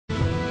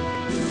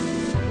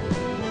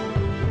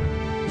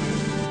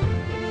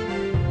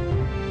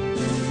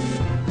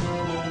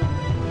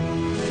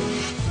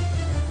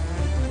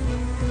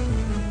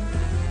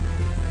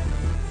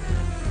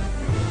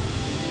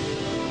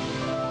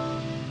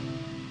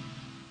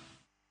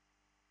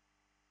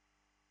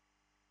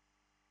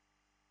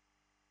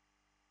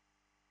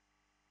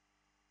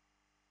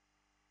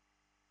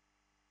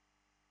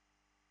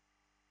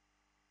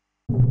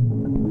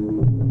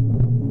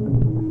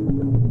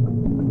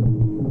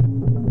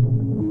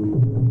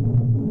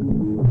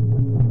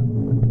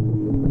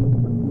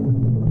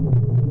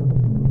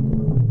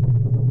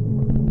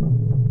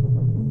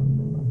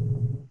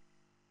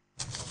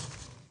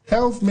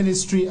Health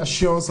Ministry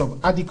assures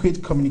of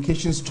adequate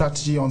communication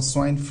strategy on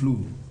swine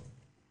flu.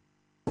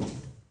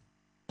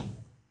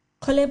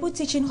 Kolebu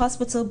Teaching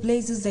Hospital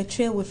blazes the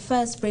trail with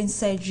first brain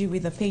surgery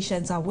with the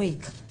patients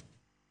awake.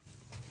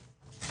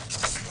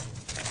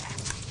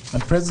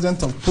 And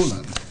President of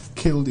Poland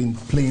killed in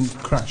plane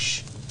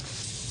crash.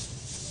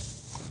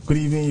 Good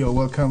evening, you're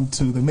welcome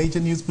to the major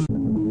news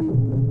bulletin.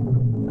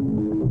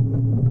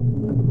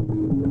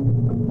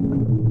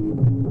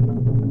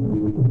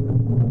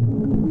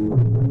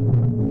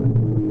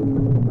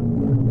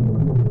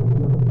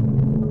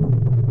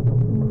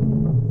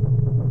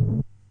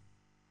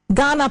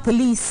 Ghana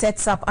police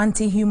sets up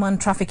anti-human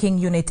trafficking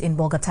unit in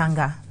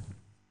Bolgatanga.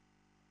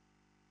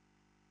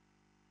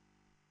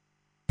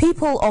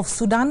 People of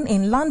Sudan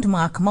in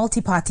landmark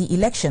multi-party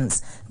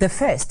elections, the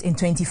first in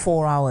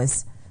 24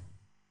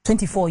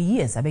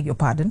 years, I beg your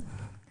pardon.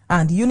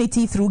 And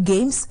unity through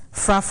games,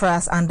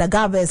 Frafras and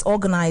Dagabes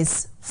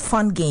organize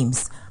fun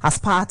games as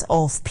part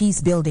of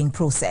peace-building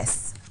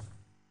process.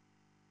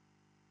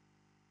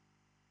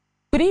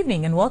 Good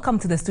evening and welcome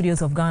to the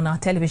studios of Ghana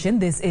Television.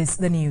 This is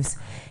the news.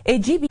 A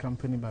GB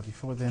company, but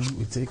before then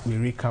we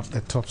recap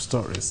the top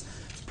stories.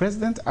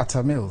 President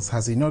Atta Mills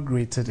has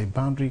inaugurated a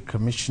boundary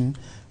commission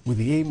with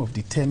the aim of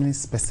determining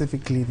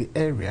specifically the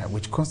area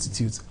which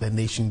constitutes the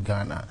nation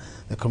Ghana.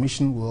 The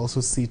commission will also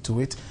see to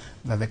it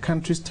that the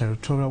country's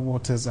territorial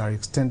waters are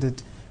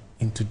extended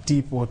into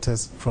deep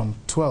waters from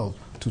 12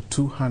 to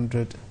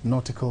 200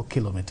 nautical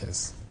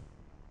kilometers.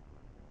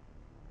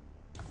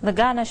 The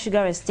Ghana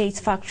Sugar Estate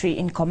factory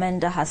in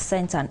Komenda has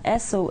sent an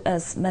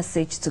SOS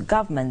message to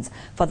government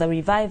for the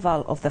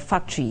revival of the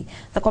factory.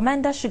 The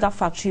Komenda Sugar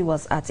Factory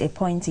was at a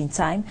point in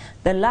time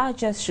the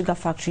largest sugar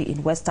factory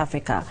in West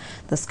Africa.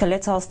 The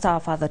skeletal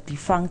staff at the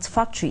defunct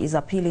factory is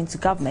appealing to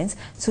government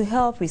to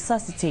help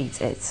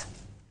resuscitate it.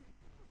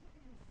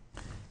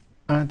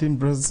 And in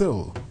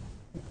Brazil,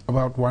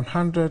 about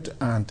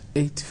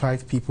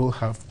 185 people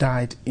have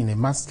died in a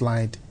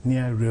mudslide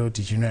near Rio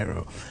de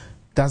Janeiro.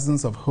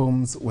 Dozens of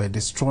homes were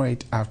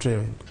destroyed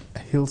after a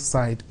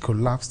hillside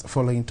collapsed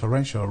following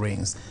torrential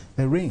rains.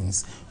 The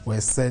rains were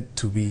said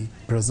to be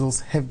Brazil's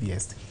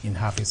heaviest in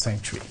half a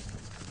century.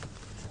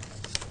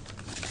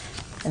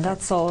 And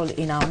that's all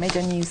in our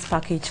major news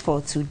package for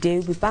today.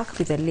 We'll be back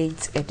with a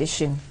late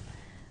edition.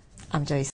 I'm Joyce.